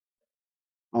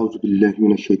أعوذ بالله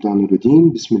من الشيطان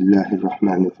الرجيم بسم الله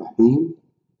الرحمن الرحيم.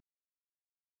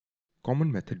 Common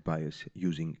method bias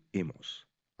using AMOS,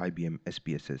 IBM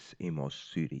SPSS AMOS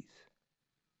series.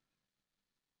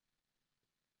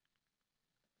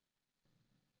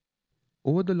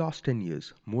 Over the last 10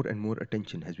 years, more and more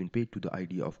attention has been paid to the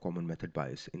idea of common method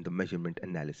bias in the measurement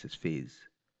analysis phase.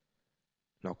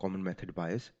 Now, common method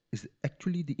bias is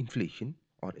actually the inflation,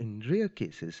 or in rare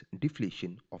cases,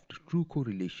 deflation of the true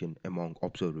correlation among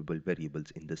observable variables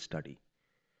in the study.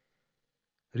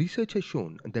 Research has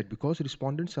shown that because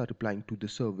respondents are replying to the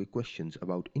survey questions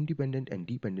about independent and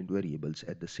dependent variables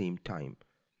at the same time,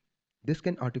 this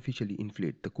can artificially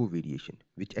inflate the covariation,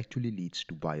 which actually leads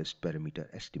to biased parameter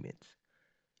estimates.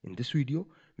 In this video,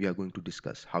 we are going to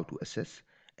discuss how to assess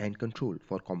and control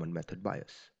for common method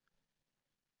bias.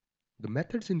 The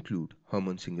methods include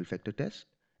Harman single factor test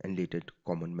and Latent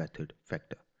Common Method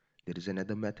factor. There is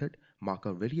another method,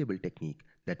 marker variable technique,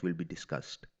 that will be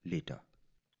discussed later.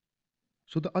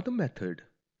 So the other method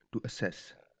to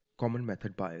assess common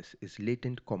method bias is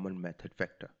Latent Common Method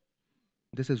factor.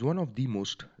 This is one of the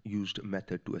most used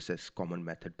method to assess common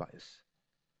method bias.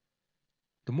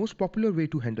 The most popular way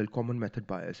to handle common method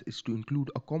bias is to include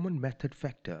a common method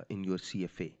factor in your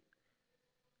CFA.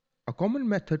 A common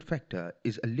method factor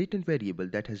is a latent variable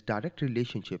that has direct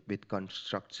relationship with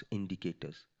construct's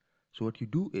indicators. So what you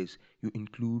do is you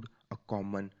include a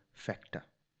common factor,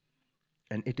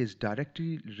 and it is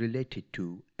directly related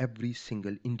to every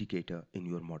single indicator in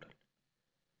your model.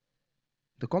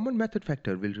 The common method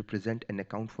factor will represent and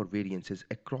account for variances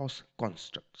across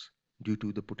constructs due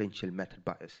to the potential method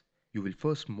bias. You will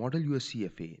first model your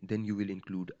CFA, then you will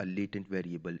include a latent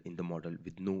variable in the model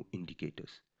with no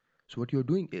indicators. So what you are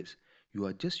doing is, you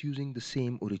are just using the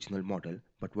same original model,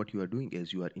 but what you are doing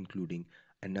is you are including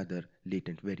another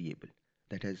latent variable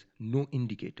that has no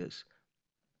indicators.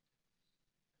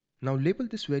 Now label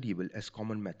this variable as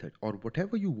common method or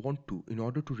whatever you want to in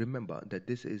order to remember that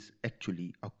this is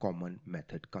actually a common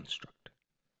method construct.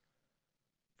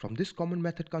 From this common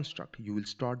method construct, you will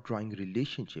start drawing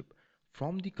relationship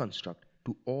from the construct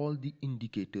to all the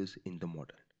indicators in the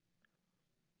model.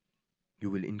 You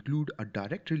will include a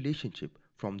direct relationship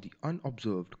from the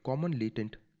unobserved common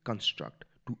latent construct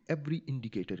to every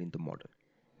indicator in the model.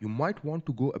 You might want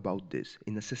to go about this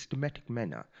in a systematic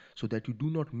manner so that you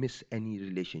do not miss any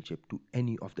relationship to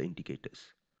any of the indicators.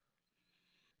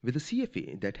 With a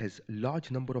CFA that has a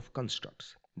large number of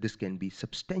constructs, this can be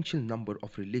substantial number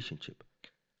of relationship.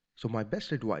 So my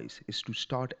best advice is to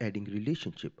start adding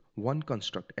relationship one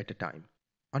construct at a time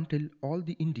until all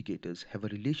the indicators have a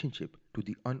relationship to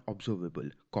the unobservable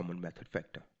common method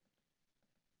factor.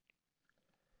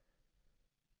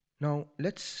 Now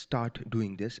let's start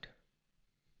doing this.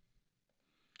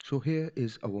 So here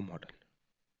is our model.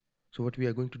 So what we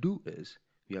are going to do is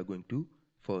we are going to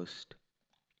first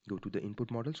go to the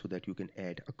input model so that you can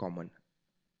add a common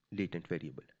latent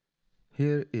variable.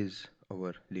 Here is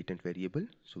our latent variable.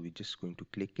 So we're just going to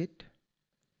click it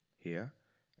here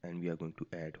and we are going to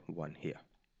add one here.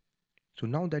 So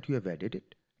now that you have added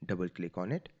it, double click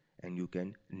on it and you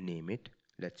can name it,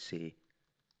 let's say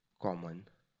common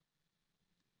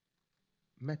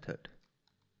method.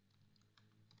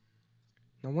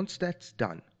 Now once that's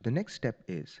done, the next step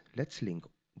is let's link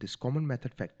this common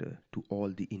method factor to all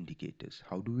the indicators.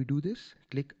 How do we do this?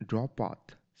 Click draw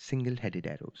path, single headed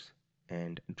arrows,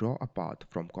 and draw a path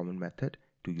from common method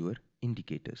to your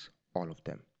indicators, all of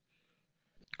them.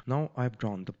 Now I've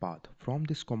drawn the path from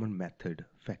this common method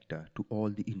factor to all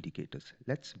the indicators.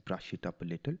 Let's brush it up a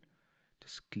little.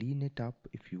 Just clean it up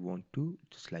if you want to,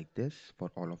 just like this for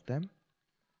all of them.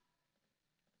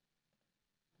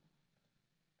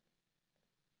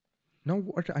 Now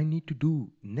what I need to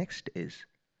do next is,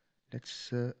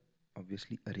 let's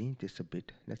obviously arrange this a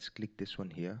bit. Let's click this one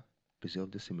here,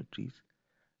 preserve the symmetries.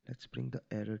 Let's bring the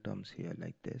error terms here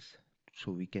like this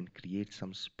so we can create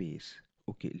some space.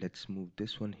 Okay, let's move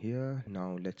this one here.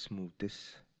 Now let's move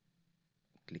this,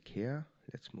 click here.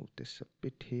 Let's move this a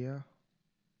bit here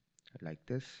like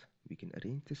this. We can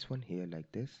arrange this one here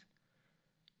like this.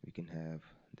 We can have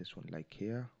this one like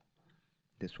here,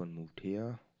 this one moved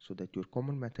here, so that your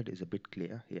common method is a bit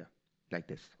clear here like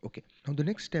this. Okay, now the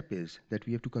next step is that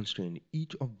we have to constrain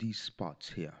each of these paths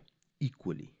here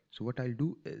equally. So what I'll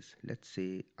do is, let's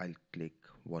say I'll click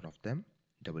one of them,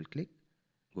 double click,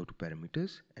 go to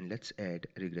parameters, and let's add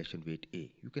regression weight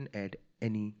A. You can add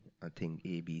any thing,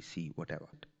 A, B, C, whatever.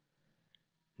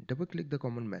 Double click the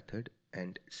common method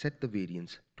and set the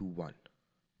variance to 1.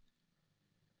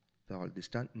 So all this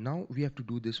done. Now we have to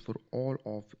do this for all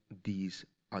of these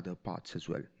other paths as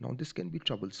well. Now this can be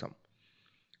troublesome.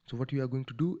 So what we are going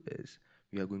to do is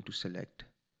we are going to select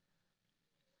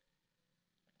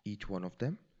each one of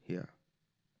them here.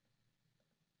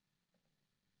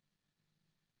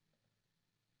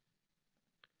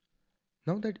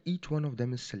 Now that each one of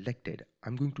them is selected,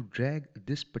 I'm going to drag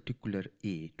this particular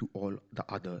A to all the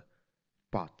other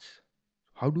paths.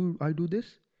 How do I do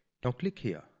this? Now click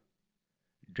here,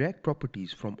 drag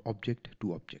properties from object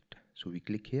to object. So we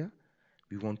click here,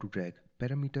 we want to drag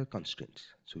parameter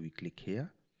constraints. So we click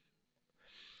here.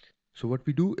 So what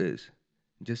we do is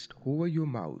just hover your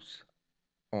mouse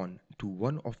on to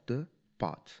one of the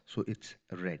paths. So it's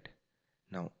red.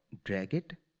 Now drag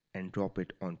it and drop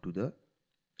it onto the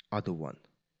other one.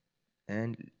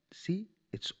 And see,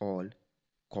 it's all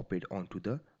copied onto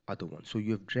the other one. So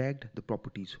you have dragged the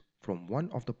properties from one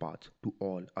of the paths to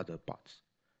all other paths.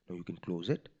 Now you can close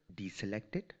it,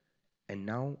 deselect it, and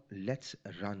now let's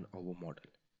run our model.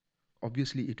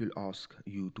 Obviously it will ask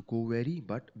you to co-vary,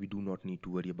 but we do not need to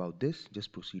worry about this.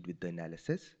 Just proceed with the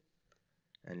analysis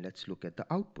and let's look at the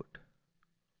output.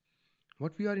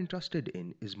 What we are interested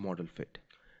in is model fit.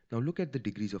 Now look at the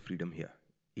degrees of freedom here,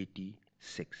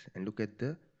 86, and look at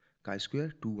the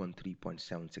chi-square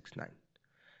 213.769.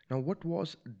 Now what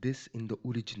was this in the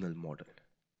original model?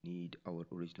 Need our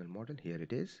original model, here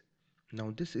it is.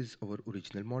 Now this is our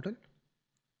original model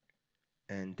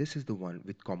and this is the one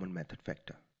with common method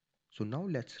factor. So now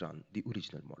let's run the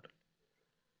original model.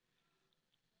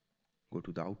 Go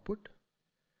to the output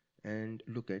and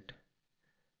look at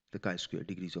the chi-square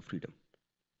degrees of freedom,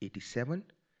 87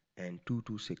 and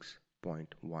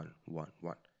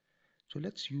 226.111. So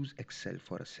let's use Excel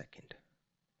for a second.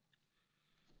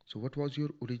 So what was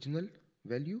your original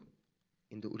value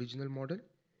in the original model?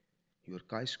 Your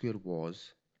chi-square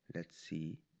was, let's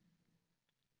see,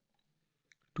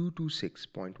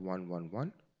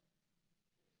 226.111,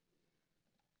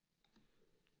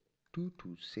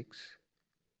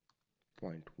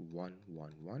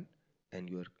 226.111, and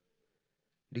your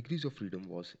degrees of freedom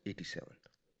was 87.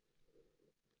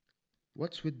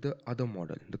 What's with the other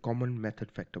model, the common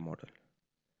method factor model?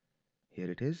 Here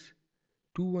it is,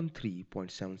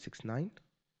 213.769,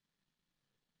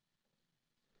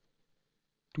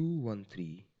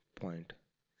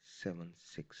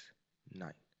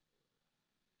 213.769,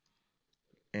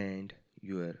 and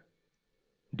your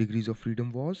degrees of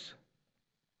freedom was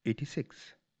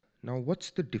 86. Now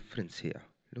what's the difference here?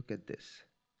 Look at this.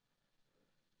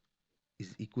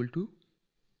 Is equal to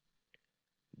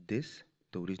this,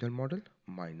 the original model,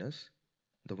 minus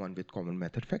the one with common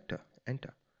method factor.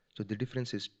 Enter. So the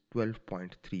difference is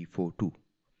 12.342.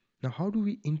 Now how do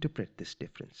we interpret this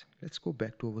difference? Let's go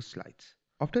back to our slides.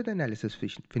 After the analysis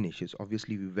finishes,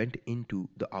 obviously we went into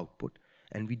the output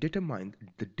and we determined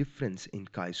the difference in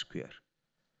chi-square.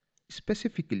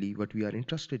 Specifically, what we are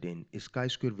interested in is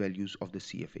chi-square values of the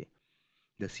CFA.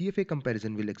 The CFA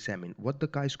comparison will examine what the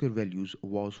chi-square values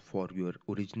was for your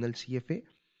original CFA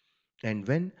and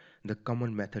when the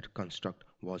common method construct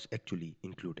was actually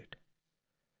included.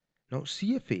 Now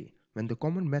CFA, when the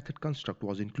common method construct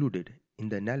was included in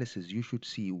the analysis, you should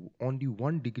see only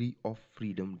 1 degree of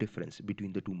freedom difference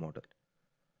between the two models.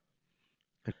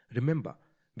 Remember,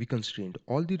 we constrained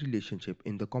all the relationship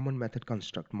in the common method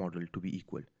construct model to be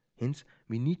equal. Hence,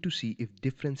 we need to see if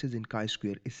differences in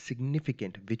chi-square is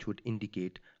significant, which would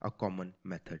indicate a common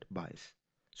method bias.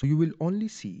 So you will only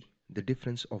see the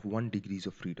difference of 1 degrees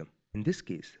of freedom. In this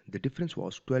case, the difference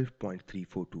was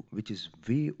 12.342, which is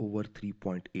way over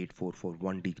 3.84 for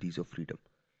 1 degrees of freedom.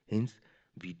 Hence,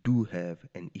 we do have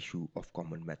an issue of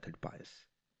common method bias.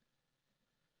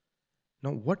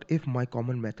 Now, what if my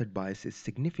common method bias is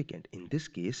significant? In this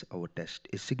case, our test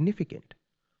is significant.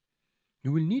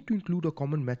 You will need to include a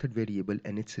common method variable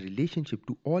and its relationship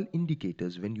to all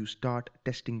indicators when you start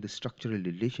testing the structural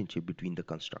relationship between the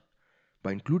construct.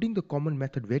 By including the common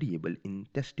method variable in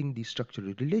testing these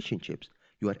structural relationships,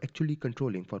 you are actually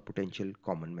controlling for potential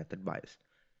common method bias.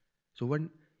 So when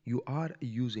you are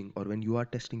using or when you are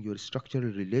testing your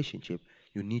structural relationship,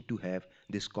 you need to have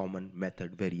this common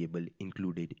method variable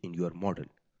included in your model.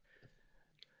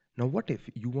 Now, what if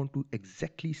you want to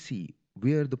exactly see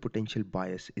where the potential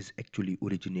bias is actually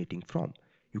originating from?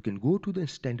 You can go to the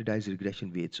standardized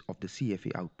regression weights of the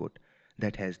CFA output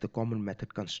that has the common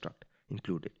method construct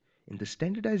included. In the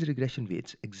standardized regression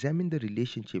weights, examine the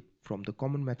relationship from the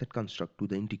common method construct to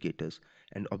the indicators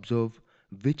and observe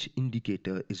which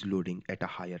indicator is loading at a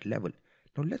higher level.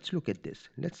 Now let's look at this.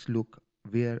 Let's look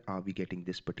where are we getting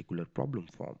this particular problem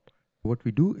from. What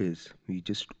we do is we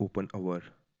just open our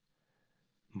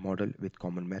model with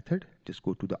common method, just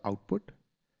go to the output,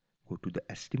 go to the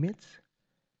estimates,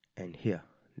 and here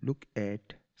look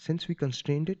at, since we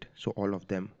constrained it, so all of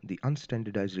them, the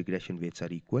unstandardized regression weights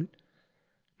are equal.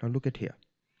 Now look at here,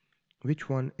 Which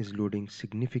one is loading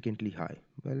significantly high?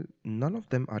 Well, none of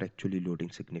them are actually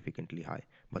loading significantly high,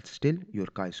 but still your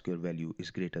chi-square value is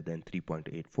greater than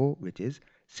 3.84, which is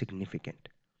significant.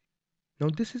 Now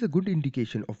this is a good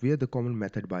indication of where the common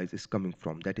method bias is coming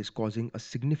from, that is causing a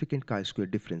significant chi-square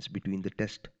difference between the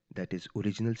test that is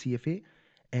original CFA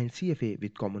and CFA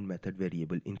with common method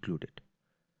variable included.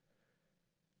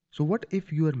 So what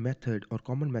if your method or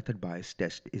common method bias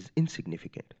test is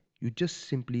insignificant? You just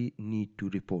simply need to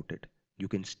report it. You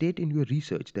can state in your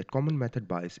research that common method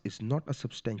bias is not a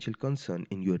substantial concern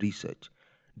in your research.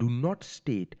 Do not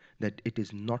state that it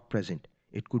is not present.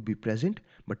 It could be present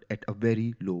but at a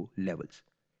very low levels.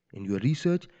 In your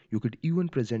research, you could even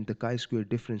present the chi-square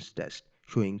difference test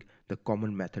showing the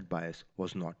common method bias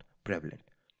was not prevalent.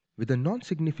 With a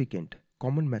non-significant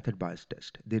common method bias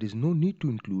test, there is no need to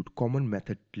include common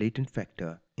method latent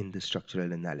factor in the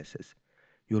structural analysis.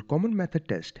 Your common method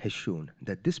test has shown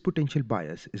that this potential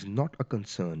bias is not a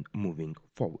concern moving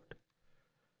forward.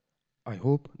 I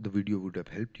hope the video would have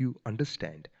helped you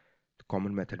understand the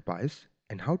common method bias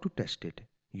and how to test it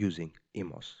using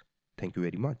AMOS. Thank you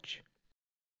very much.